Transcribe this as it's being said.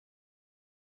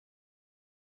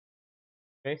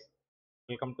Guys,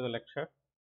 welcome to the lecture.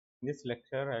 In this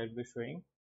lecture, I will be showing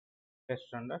test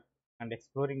runner and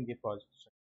exploring the project.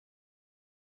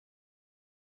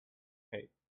 Okay. In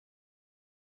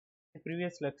the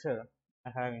previous lecture, I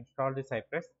have installed the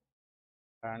Cypress,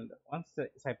 and once the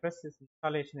Cypress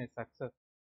installation is successful,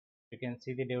 you can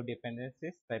see the dev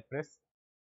dependencies. Cypress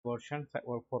version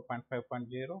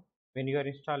 4.5.0. When you are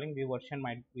installing, the version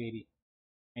might vary,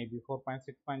 maybe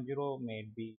 4.6.0,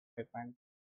 maybe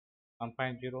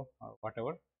 5.1.0 or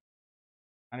whatever,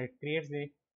 and it creates the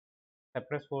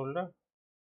Cypress folder.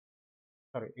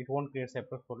 Sorry, it won't create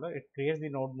Cypress folder. It creates the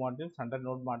node modules. Under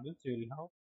node modules, you will have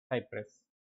Cypress,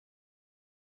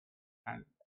 and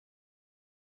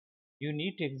you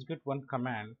need to execute one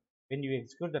command. When you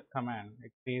execute that command,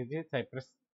 it creates a Cypress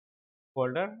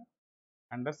folder.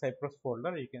 Under Cypress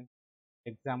folder, you can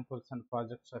examples and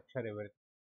project structure, everything.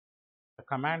 The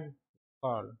command is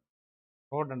called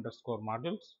node underscore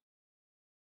modules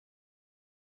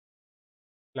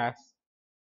slash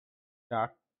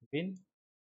dot bin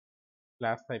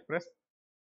slash Cypress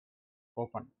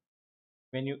open.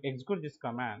 When you execute this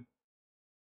command,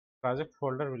 project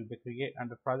folder will be created.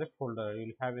 Under project folder, you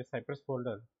will have a Cypress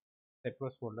folder.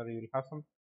 Cypress folder, you will have some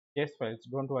JS files.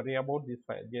 Don't worry about these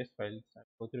JS files. I'll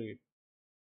go through it.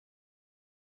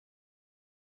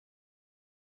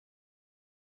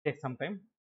 Take some time.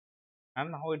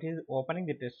 And now it is opening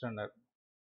the test runner.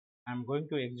 I'm going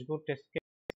to execute test case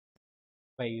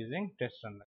by using test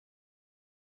runner.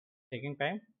 Taking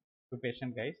time. Be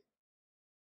patient, guys.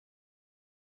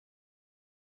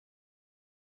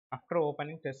 After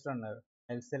opening test runner,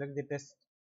 I'll select the test.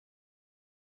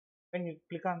 When you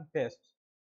click on test,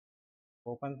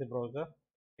 open the browser,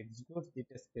 execute the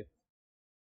test script.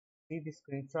 See the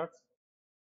screenshots.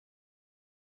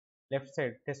 Left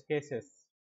side test cases.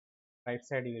 Right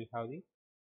side you will have the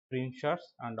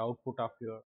screenshots and output of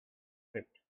your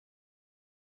script.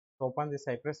 So open the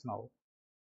Cypress now.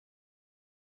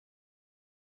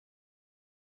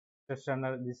 Test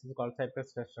runner. This is called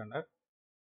Cypress test runner.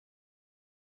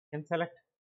 You can select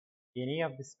any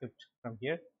of the script from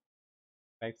here.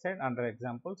 Right side under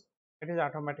examples, it is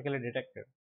automatically detected.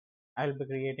 I will be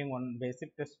creating one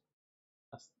basic test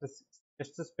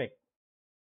spec,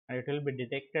 and it will be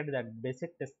detected that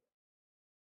basic test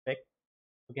spec.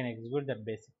 You can execute that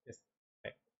basic test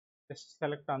spec. Just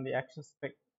select on the action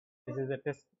spec. This is the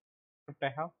test script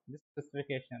I have. This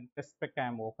specification test spec I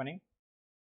am opening.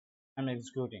 I am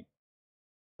executing.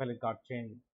 Well, it got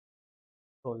changed.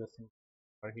 So the symbol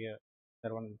for here.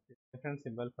 There one different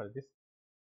symbol for this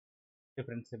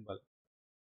different symbol.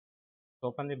 So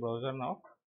open the browser now.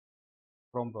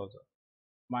 Chrome browser.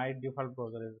 My default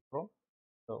browser is Chrome.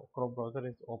 So Chrome browser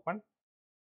is open.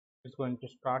 It's going to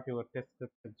start your test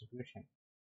script execution.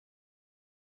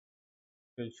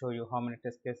 It will show you how many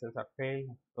test cases are failed,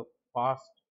 so fast,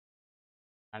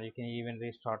 and you can even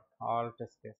restart all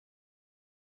test cases.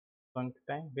 Going to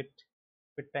time bit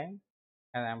time,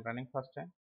 and I'm running first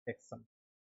time. Takes some.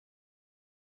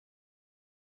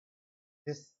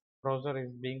 This browser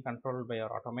is being controlled by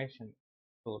our automation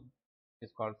tool.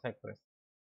 It's called Cypress.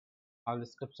 All the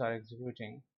scripts are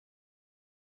executing.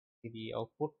 See the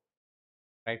output.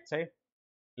 Right side,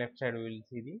 left side, we will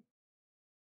see the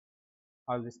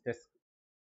all these test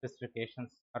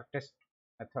specifications or test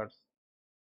methods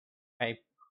type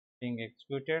being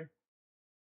executed.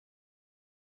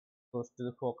 Goes to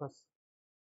the focus.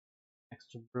 Next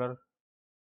to blur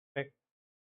effect.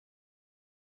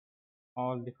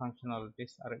 All the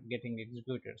functionalities are getting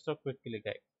executed so quickly,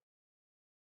 guys.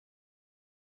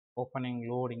 Opening,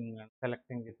 loading, and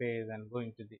selecting the page and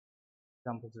going to the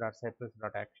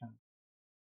examples.cypress.action.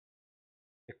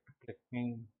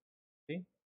 Clicking. See,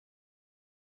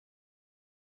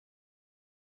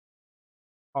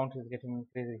 count is getting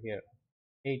increased here.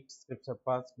 8 scripts are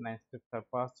passed, 9 scripts are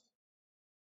passed.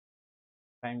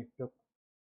 Time it took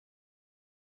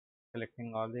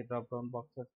selecting all the drop down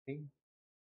boxes. See,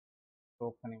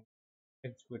 opening,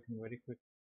 executing very quick.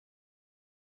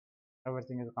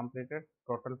 Everything is completed.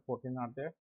 Total 14 are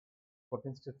there.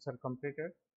 14 steps are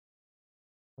completed.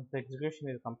 Once the execution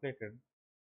is completed,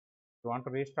 if you want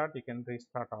to restart, you can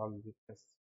restart all the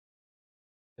tests.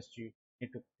 Just you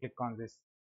need to click on this.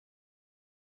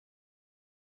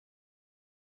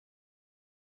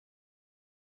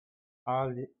 All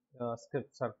the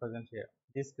scripts are present here.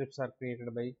 These scripts are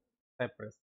created by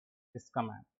Cypress. This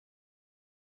command.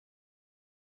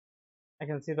 I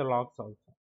can see the logs also.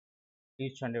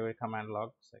 Each and every command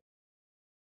log.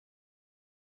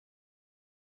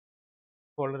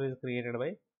 Folder is created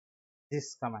by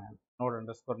this command. Node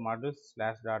underscore modules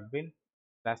slash dot bin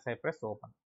slash Cypress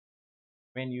open.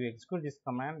 When you execute this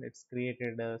command, it's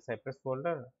created a Cypress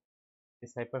folder. The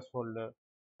Cypress folder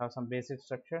have some basic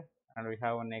structure, and we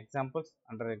have an examples.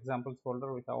 Under examples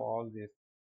folder, we have all these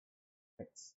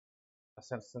specs. A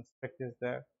certain spec is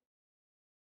there.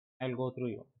 I'll go through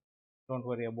you. Don't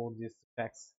worry about these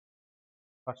tags.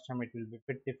 First time it will be a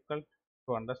bit difficult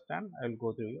to understand. I will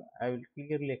go through you. I will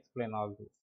clearly explain all this.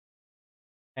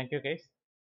 Thank you guys.